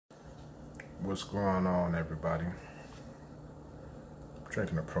What's going on, everybody?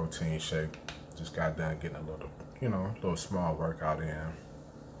 Drinking a protein shake. Just got done getting a little, little small workout in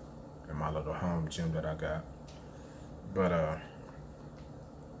my little home gym that I got. But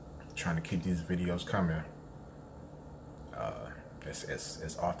trying to keep these videos coming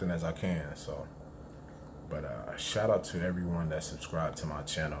as often as I can. So, but shout out to everyone that subscribed to my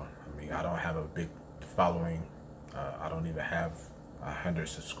channel. I mean, I don't have a big following. I don't even have 100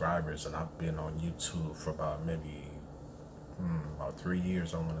 subscribers, and I've been on YouTube for about maybe about 3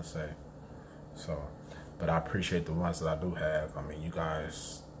 years, I want to say. So, but I appreciate the ones that I do have. I mean, you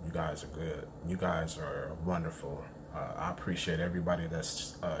guys are good. You guys are wonderful. I appreciate everybody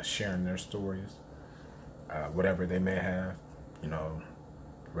that's sharing their stories, whatever they may have,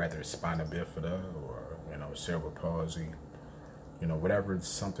 whether it's spina bifida or cerebral palsy, whatever it's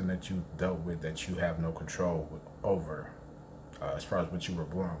something that you dealt with that you have no control over, as far as what you were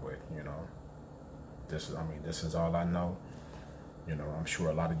born with. This is all I know. I'm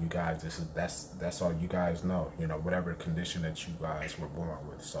sure a lot of you guys, that's all you guys know, whatever condition that you guys were born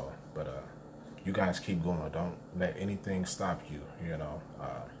with. So, but you guys keep going. Don't let anything stop you,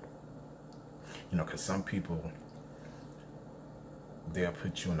 because some people, they'll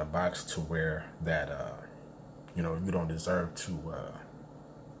put you in a box to where that, you don't deserve to,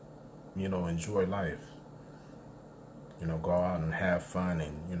 enjoy life. Go out and have fun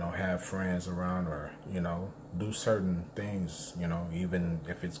and, have friends around, or, do certain things, even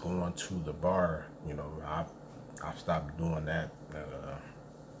if it's going to the bar. I've stopped doing that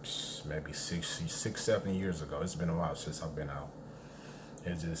maybe 7 years ago. It's been a while since I've been out.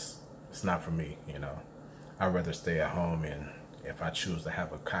 It's not for me, I'd rather stay at home, and if I choose to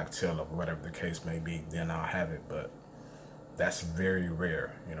have a cocktail or whatever the case may be, then I'll have it. But that's very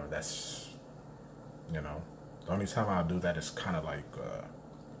rare, that's, the only time I'll do that is kind of like,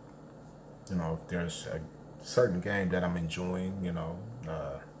 if there's a certain game that I'm enjoying,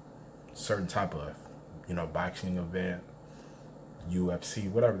 certain type of, boxing event,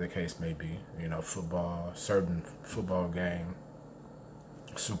 UFC, whatever the case may be, football, certain football game,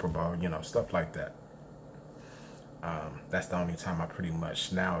 Super Bowl, stuff like that. That's the only time I pretty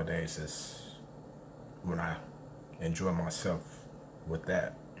much nowadays is when I enjoy myself with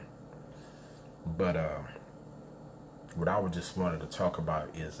that. But what I would just wanted to talk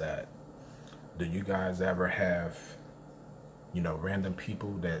about is that, do you guys ever have, random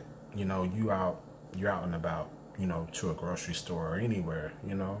people that, you're out and about, to a grocery store or anywhere,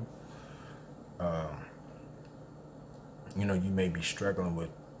 you may be struggling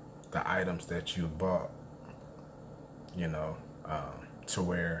with the items that you bought, to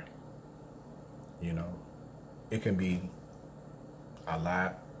where, it can be a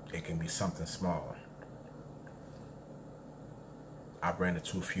lot, it can be something small. I've ran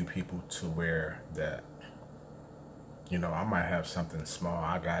into a few people to where that, I might have something small,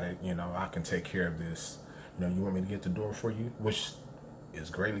 I got it, I can take care of this, you want me to get the door for you, which is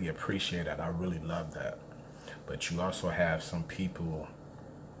greatly appreciated. I really love that. But you also have some people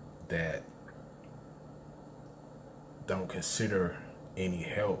that don't consider any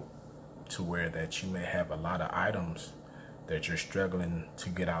help, to where that you may have a lot of items that you're struggling to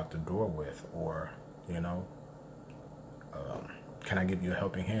get out the door with, or, can I give you a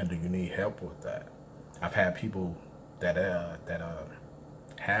helping hand? Do you need help with that? I've had people that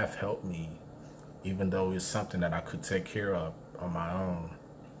have helped me, even though it's something that I could take care of on my own,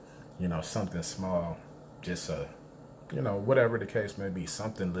 something small, just whatever the case may be,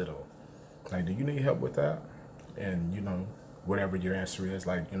 something little. Like, do you need help with that? And, whatever your answer is,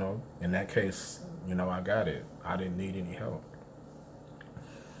 like, in that case, I got it. I didn't need any help.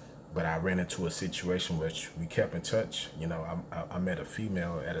 But I ran into a situation which we kept in touch. I met a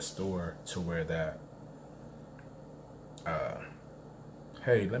female at a store to where that,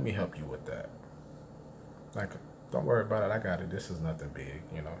 hey, let me help you with that. Like, don't worry about it, I got it. This is nothing big,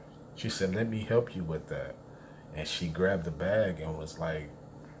 She said, let me help you with that. And she grabbed the bag and was like,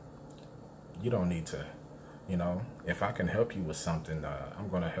 you don't need to, if I can help you with something, I'm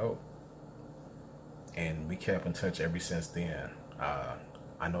going to help. And we kept in touch ever since then.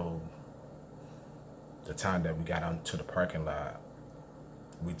 I know the time that we got onto the parking lot,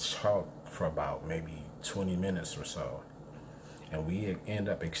 we talked for about maybe 20 minutes or so, and we end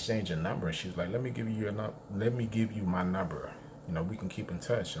up exchanging numbers. She was like, let me give you my number, we can keep in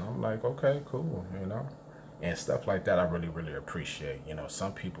touch. And I'm like, okay, cool, and stuff like that. I really, really appreciate.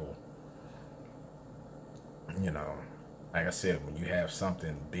 Some people, like I said, when you have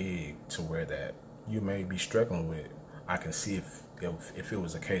something big to where that you may be struggling with, I can see if it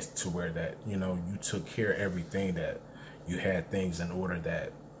was a case to where that, you took care of everything, that you had things in order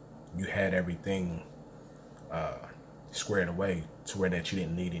that you had everything squared away to where that you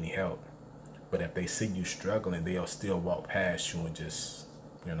didn't need any help. But if they see you struggling, they'll still walk past you and just,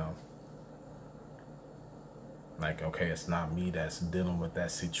 you know, like, okay, it's not me that's dealing with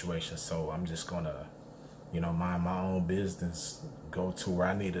that situation, so I'm just gonna, you know, mind my own business, go to where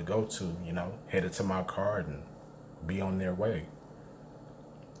I need to go to, you know, headed to my car and be on their way.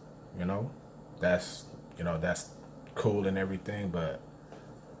 You know, that's, you know, that's cool and everything, but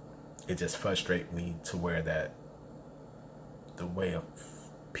it just frustrates me to where that the way of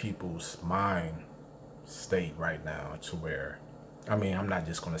people's mind state right now, to where, I mean, I'm not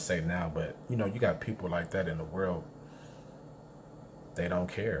just going to say now, but, you know, you got people like that in the world. They don't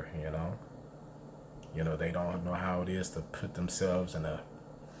care, you know. You know, they don't know how it is to put themselves in a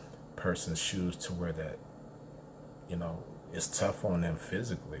person's shoes to where that, you know, it's tough on them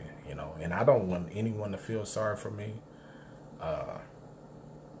physically, you know. And I don't want anyone to feel sorry for me.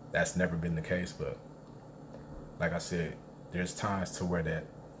 That's never been the case, but like I said, there's times to where that,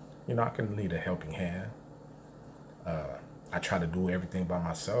 you know, I can lead a helping hand. I try to do everything by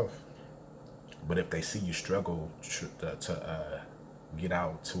myself, but if they see you struggle to get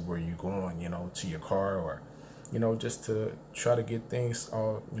out to where you're going, you know, to your car, or, you know, just to try to get things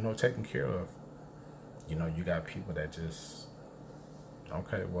all, you know, taken care of, you know, you got people that just,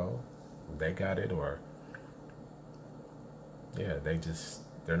 okay, well, they got it, or, yeah,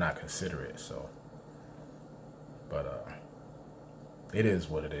 they're not considerate. So, but it is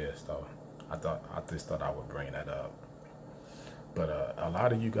what it is, though. I just thought I would bring that up. But a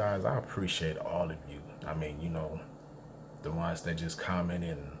lot of you guys, I appreciate all of you. I mean, you know, the ones that just comment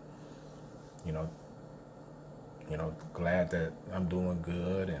and, you know, glad that I'm doing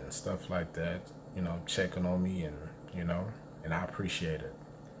good and stuff like that, you know, checking on me, and, you know, and I appreciate it.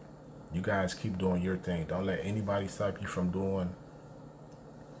 You guys keep doing your thing. Don't let anybody stop you from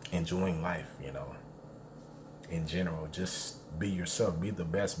enjoying life, you know, in general. Just be yourself. Be the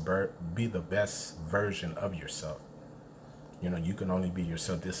best version of yourself. You know, you can only be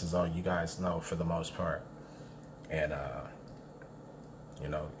yourself. This is all you guys know for the most part. And you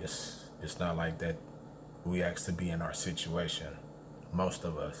know, it's not like that we asked to be in our situation, most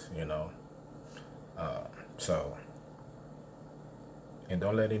of us, you know. So, and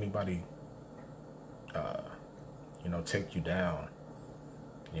don't let anybody you know, take you down.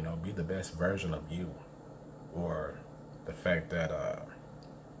 You know, be the best version of you. Or the fact that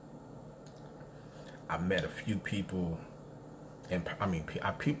I met a few people, and I mean,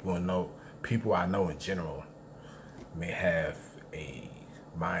 people I know in general may have a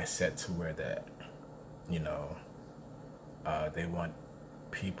mindset to where that, you know, they want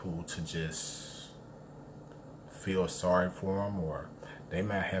people to just feel sorry for them, or they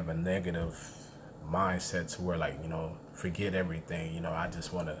might have a negative mindset to where, like, you know, forget everything, you know, I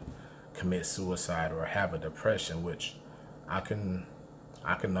just want to commit suicide or have a depression, which I can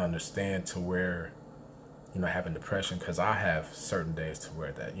understand, to where, you know, having depression, because I have certain days to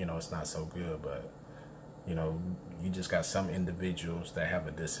where that, you know, it's not so good. But, you know, you just got some individuals that have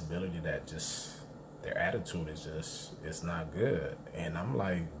a disability that just, their attitude is just, it's not good. And I'm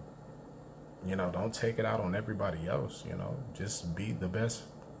like, you know, don't take it out on everybody else, you know, just be the best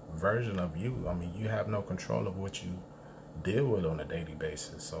version of you. I mean, you have no control of what you deal with on a daily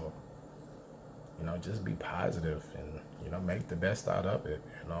basis. So, you know, just be positive and, you know, make the best out of it,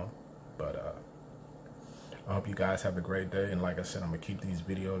 you know. But I hope you guys have a great day. And like I said, I'm going to keep these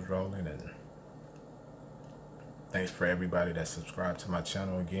videos rolling. And thanks for everybody that subscribed to my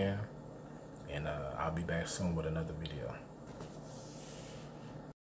channel again. And I'll be back soon with another video.